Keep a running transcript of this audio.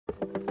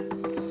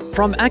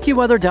From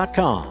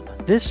AccuWeather.com,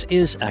 this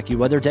is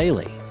AccuWeather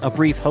Daily, a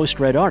brief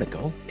host-read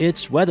article.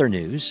 It's weather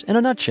news in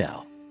a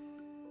nutshell.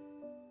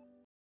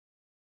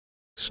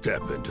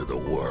 Step into the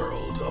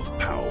world of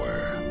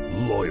power,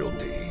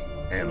 loyalty,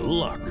 and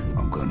luck.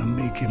 I'm gonna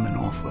make him an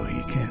offer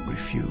he can't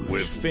refuse.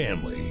 With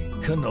family,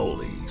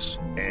 cannolis,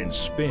 and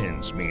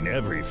spins mean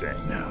everything.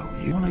 Now,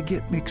 you wanna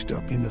get mixed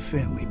up in the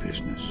family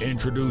business.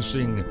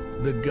 Introducing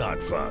The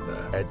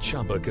Godfather at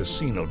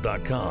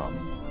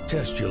ChumbaCasino.com.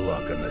 Test your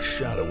luck in the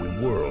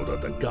shadowy world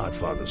of The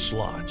Godfather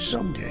slot.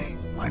 Someday,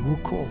 I will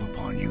call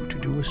upon you to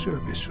do a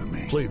service for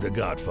me. Play The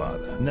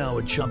Godfather, now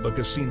at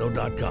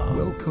ChumbaCasino.com.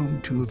 Welcome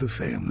to the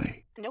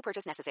family. No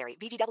purchase necessary.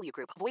 VGW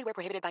Group. Void where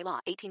prohibited by law.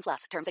 18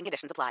 plus. Terms and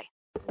conditions apply.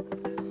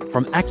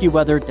 From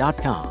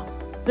AccuWeather.com,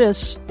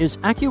 this is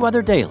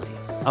AccuWeather Daily,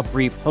 a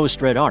brief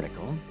host-read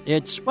article.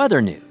 It's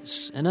weather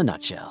news in a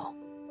nutshell.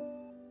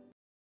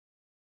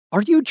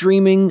 Are you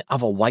dreaming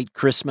of a white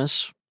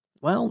Christmas?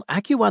 Well,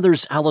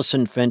 AccuWeather's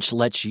Allison Finch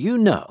lets you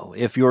know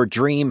if your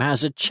dream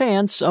has a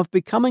chance of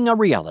becoming a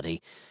reality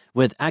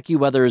with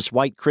AccuWeather's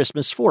White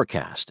Christmas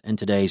forecast in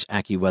today's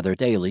AccuWeather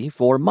Daily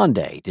for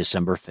Monday,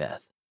 December 5th.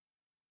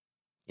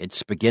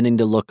 It's beginning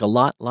to look a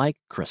lot like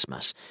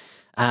Christmas,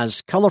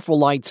 as colorful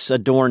lights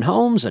adorn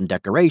homes and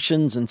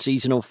decorations and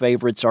seasonal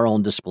favorites are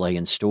on display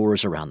in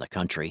stores around the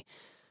country.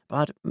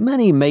 But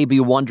many may be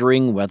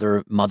wondering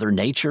whether Mother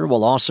Nature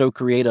will also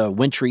create a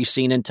wintry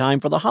scene in time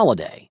for the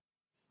holiday.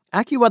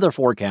 AccuWeather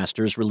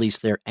forecasters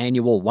released their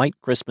annual White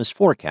Christmas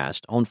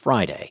forecast on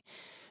Friday,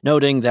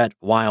 noting that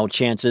while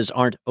chances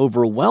aren't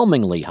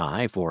overwhelmingly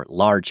high for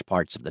large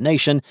parts of the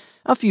nation,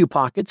 a few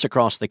pockets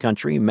across the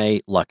country may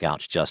luck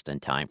out just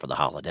in time for the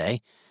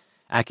holiday.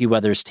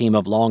 AccuWeather's team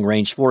of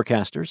long-range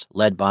forecasters,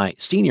 led by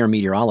senior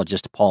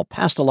meteorologist Paul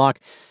Pastelok,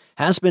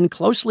 has been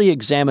closely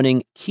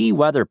examining key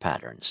weather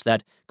patterns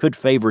that could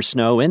favor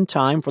snow in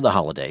time for the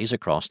holidays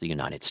across the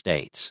United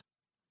States.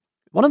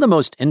 One of the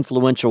most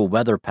influential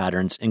weather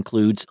patterns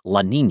includes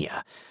La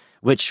Niña,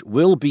 which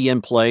will be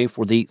in play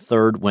for the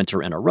third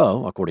winter in a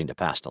row, according to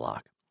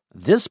Pastelok.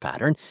 This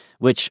pattern,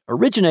 which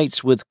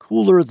originates with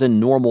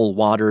cooler-than-normal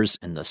waters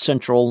in the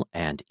central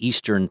and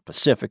eastern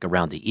Pacific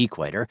around the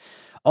equator,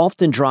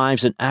 often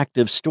drives an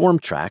active storm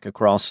track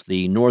across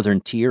the northern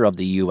tier of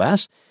the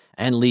U.S.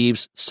 and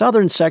leaves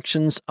southern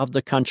sections of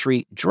the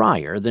country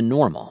drier than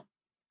normal.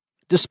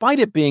 Despite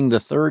it being the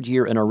third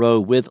year in a row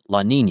with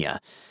La Niña,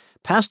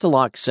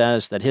 Pastelok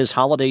says that his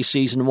holiday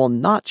season will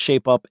not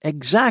shape up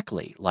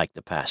exactly like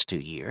the past 2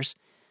 years.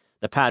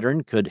 The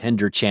pattern could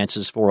hinder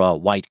chances for a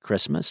white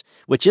Christmas,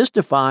 which is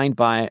defined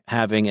by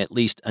having at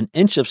least an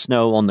inch of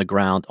snow on the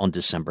ground on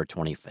December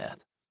 25th.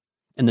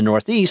 In the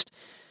Northeast,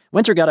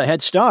 winter got a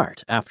head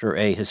start after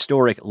a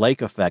historic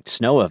lake-effect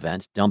snow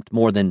event dumped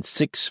more than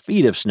 6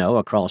 feet of snow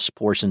across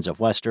portions of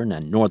western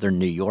and northern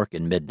New York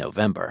in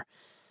mid-November.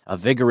 A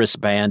vigorous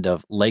band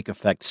of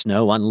lake-effect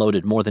snow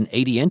unloaded more than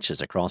 80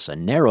 inches across a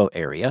narrow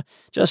area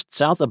just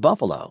south of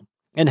Buffalo.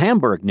 In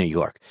Hamburg, New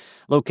York,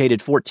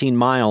 located 14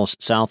 miles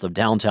south of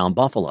downtown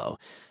Buffalo,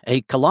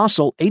 a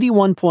colossal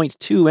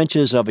 81.2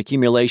 inches of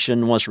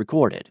accumulation was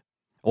recorded.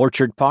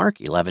 Orchard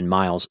Park, 11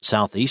 miles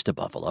southeast of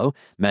Buffalo,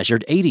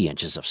 measured 80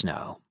 inches of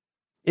snow.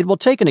 It will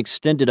take an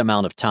extended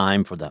amount of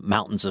time for the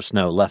mountains of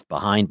snow left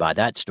behind by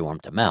that storm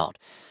to melt.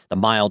 The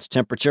mild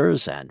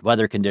temperatures and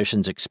weather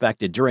conditions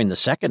expected during the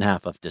second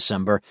half of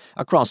December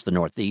across the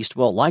Northeast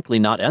will likely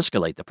not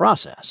escalate the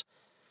process.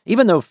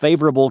 Even though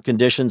favorable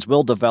conditions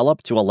will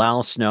develop to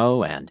allow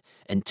snow and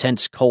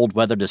intense cold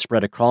weather to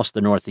spread across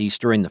the Northeast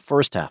during the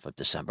first half of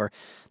December,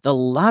 the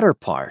latter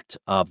part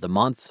of the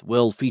month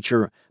will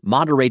feature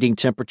moderating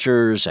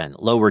temperatures and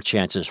lower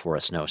chances for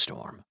a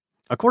snowstorm.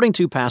 According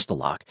to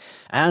Pastelok,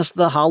 as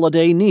the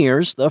holiday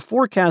nears, the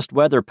forecast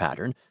weather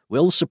pattern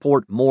will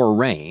support more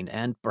rain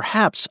and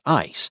perhaps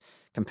ice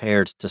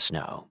compared to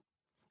snow.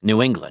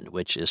 New England,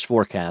 which is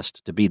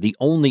forecast to be the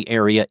only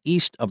area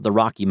east of the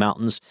Rocky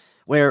Mountains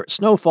where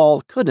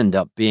snowfall could end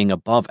up being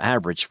above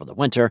average for the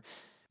winter,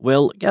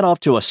 will get off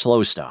to a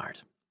slow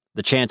start.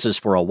 The chances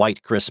for a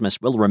white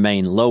Christmas will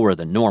remain lower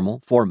than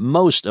normal for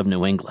most of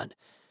New England.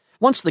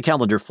 Once the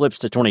calendar flips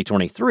to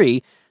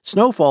 2023,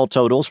 snowfall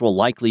totals will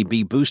likely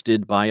be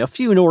boosted by a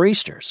few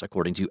nor'easters,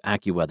 according to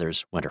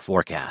AccuWeather's winter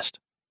forecast.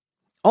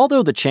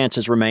 Although the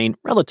chances remain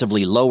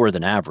relatively lower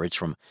than average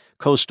from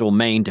coastal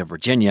Maine to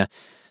Virginia,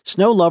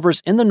 snow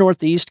lovers in the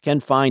Northeast can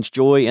find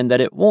joy in that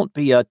it won't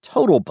be a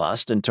total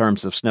bust in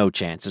terms of snow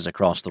chances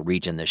across the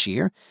region this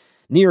year.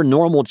 Near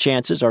normal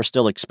chances are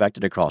still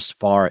expected across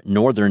far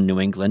northern New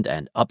England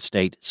and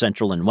upstate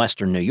central and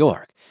western New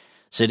York.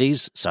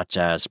 Cities such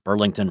as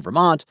Burlington,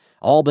 Vermont,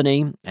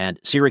 Albany, and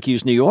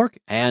Syracuse, New York,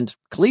 and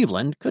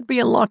Cleveland could be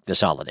in luck this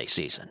holiday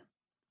season.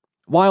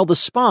 While the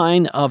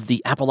spine of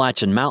the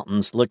Appalachian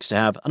Mountains looks to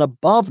have an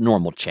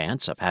above-normal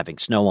chance of having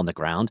snow on the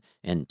ground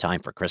in time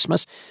for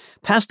Christmas,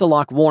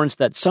 Pastelok warns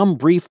that some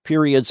brief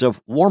periods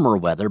of warmer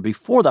weather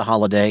before the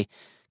holiday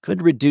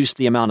could reduce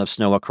the amount of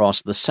snow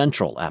across the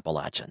central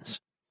Appalachians.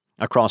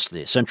 Across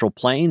the Central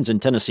Plains and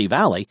Tennessee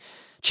Valley,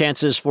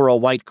 Chances for a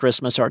white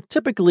Christmas are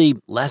typically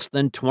less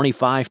than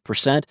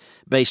 25%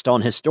 based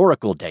on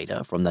historical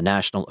data from the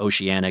National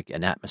Oceanic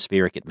and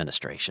Atmospheric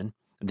Administration.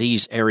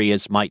 These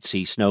areas might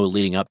see snow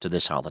leading up to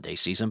this holiday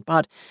season,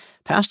 but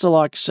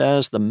Pastelok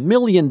says the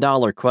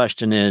million-dollar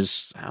question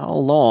is, how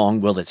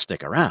long will it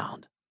stick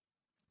around?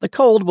 The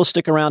cold will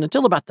stick around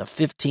until about the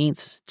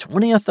 15th,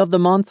 20th of the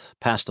month,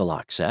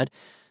 Pastelok said.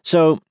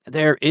 So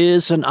there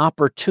is an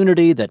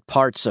opportunity that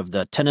parts of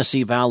the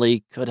Tennessee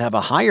Valley could have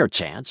a higher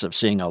chance of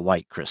seeing a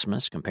white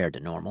Christmas compared to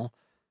normal.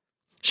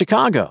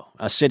 Chicago,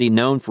 a city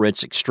known for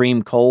its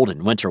extreme cold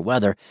and winter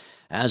weather,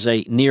 has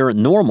a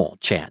near-normal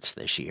chance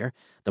this year.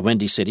 The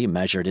Windy City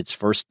measured its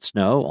first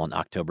snow on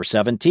October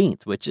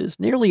 17th, which is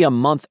nearly a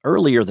month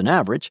earlier than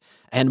average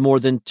and more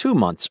than 2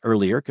 months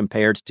earlier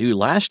compared to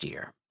last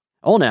year.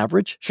 On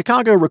average,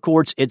 Chicago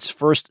records its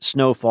first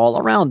snowfall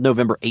around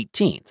November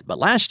 18th, but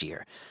last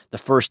year, the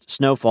first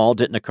snowfall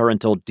didn't occur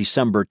until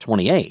December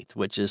 28th,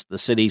 which is the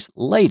city's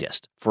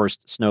latest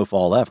first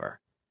snowfall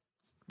ever.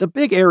 The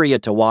big area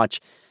to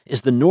watch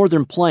is the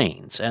northern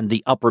plains and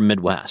the upper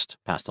Midwest,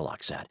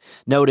 Pastelok said,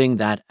 noting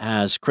that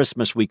as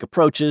Christmas week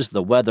approaches,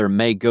 the weather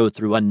may go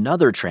through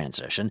another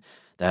transition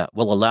that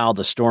will allow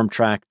the storm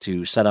track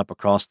to set up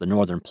across the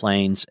northern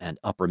plains and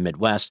upper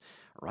Midwest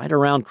right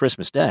around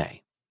Christmas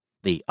Day.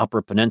 The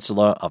upper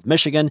peninsula of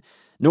Michigan,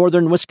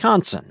 northern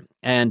Wisconsin,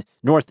 and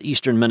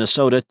northeastern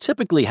Minnesota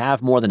typically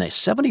have more than a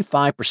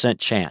 75%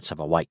 chance of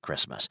a white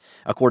Christmas,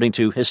 according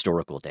to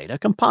historical data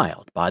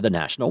compiled by the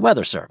National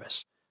Weather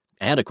Service.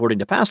 And according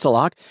to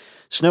Pastelok,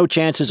 snow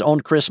chances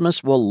on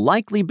Christmas will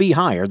likely be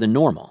higher than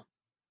normal.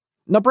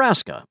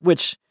 Nebraska,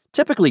 which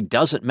typically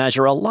doesn't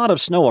measure a lot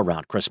of snow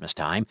around Christmas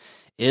time,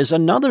 is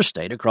another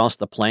state across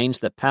the plains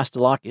that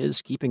Pastelok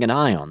is keeping an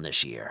eye on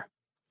this year.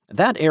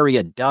 That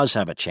area does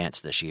have a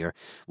chance this year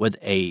with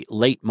a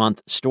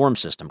late-month storm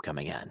system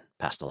coming in,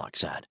 Pastelok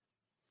said.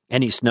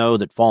 Any snow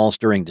that falls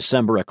during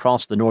December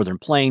across the northern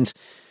plains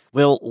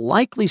will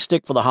likely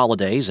stick for the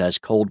holidays as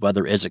cold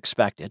weather is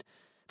expected.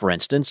 For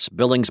instance,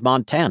 Billings,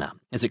 Montana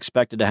is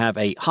expected to have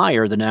a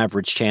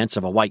higher-than-average chance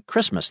of a white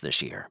Christmas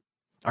this year.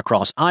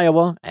 Across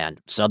Iowa and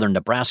southern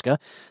Nebraska,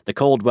 the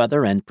cold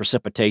weather and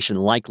precipitation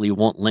likely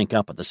won't link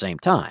up at the same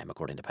time,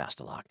 according to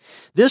Pastelok.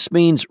 This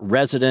means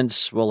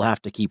residents will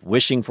have to keep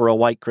wishing for a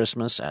white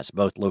Christmas, as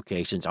both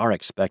locations are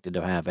expected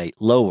to have a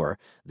lower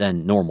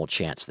than normal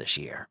chance this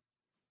year.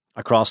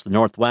 Across the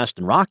Northwest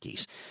and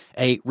Rockies,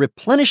 a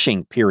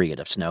replenishing period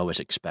of snow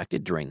is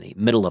expected during the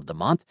middle of the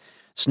month.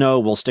 Snow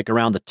will stick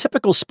around the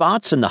typical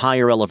spots in the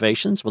higher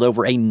elevations, with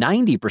over a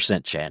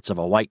 90% chance of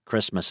a white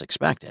Christmas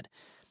expected.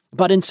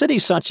 But in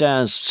cities such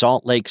as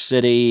Salt Lake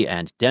City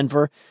and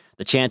Denver,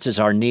 the chances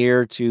are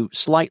near to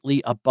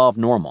slightly above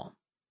normal.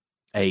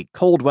 A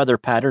cold weather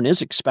pattern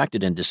is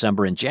expected in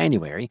December and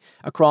January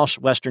across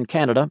western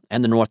Canada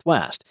and the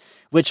Northwest,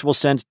 which will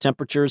send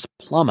temperatures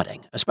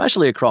plummeting,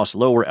 especially across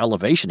lower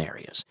elevation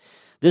areas.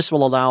 This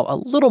will allow a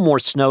little more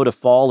snow to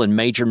fall in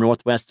major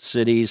Northwest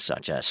cities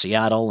such as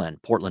Seattle and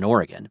Portland,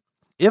 Oregon.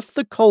 If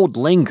the cold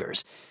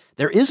lingers,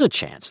 there is a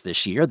chance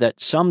this year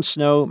that some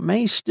snow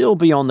may still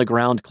be on the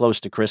ground close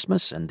to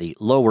Christmas and the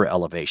lower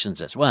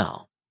elevations as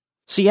well.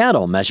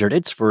 Seattle measured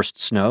its first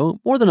snow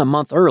more than a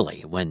month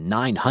early when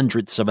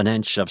 0.09 of an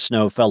inch of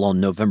snow fell on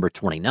November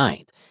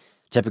 29th.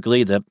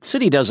 Typically, the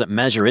city doesn't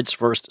measure its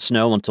first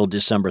snow until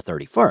December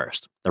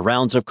 31st. The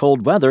rounds of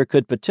cold weather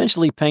could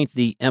potentially paint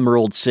the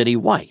Emerald City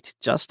white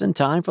just in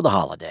time for the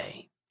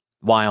holiday.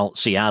 While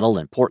Seattle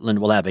and Portland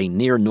will have a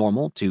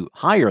near-normal to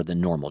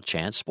higher-than-normal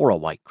chance for a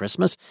white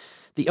Christmas,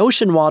 the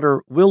ocean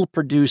water will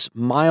produce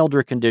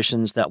milder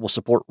conditions that will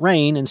support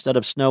rain instead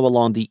of snow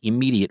along the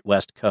immediate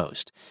west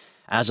coast.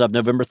 As of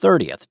November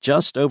 30th,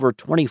 just over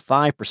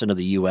 25% of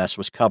the U.S.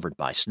 was covered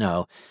by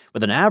snow,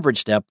 with an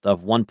average depth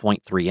of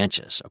 1.3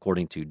 inches,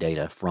 according to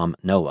data from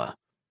NOAA.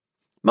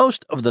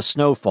 Most of the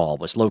snowfall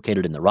was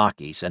located in the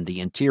Rockies and the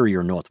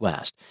interior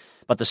Northwest,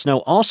 but the snow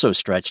also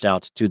stretched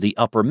out to the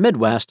upper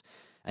Midwest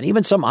and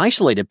even some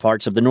isolated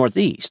parts of the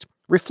Northeast,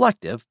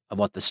 reflective of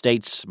what the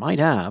states might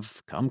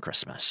have come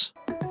Christmas.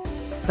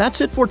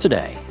 That's it for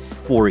today.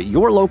 For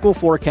your local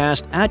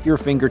forecast at your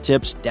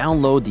fingertips,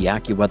 download the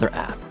AccuWeather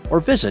app or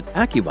visit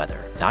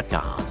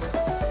AccuWeather.com.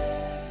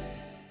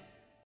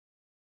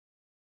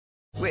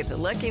 With the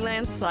Lucky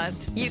Land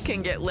Slots, you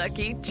can get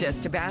lucky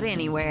just about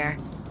anywhere.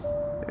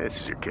 This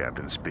is your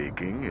captain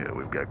speaking.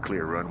 We've got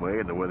clear runway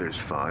and the weather's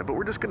fine, but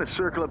we're just going to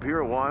circle up here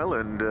a while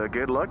and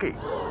get lucky.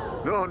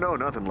 No,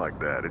 nothing like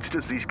that. It's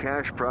just these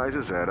cash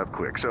prizes add up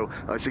quick. So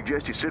I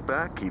suggest you sit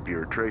back, keep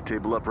your tray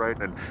table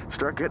upright, and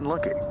start getting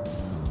lucky.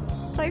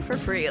 Play for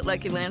free at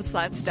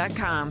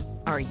LuckyLandSlots.com.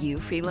 Are you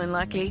feeling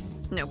lucky?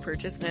 No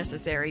purchase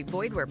necessary.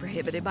 Void where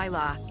prohibited by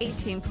law.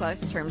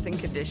 18+ terms and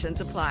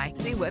conditions apply.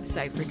 See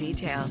website for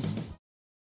details.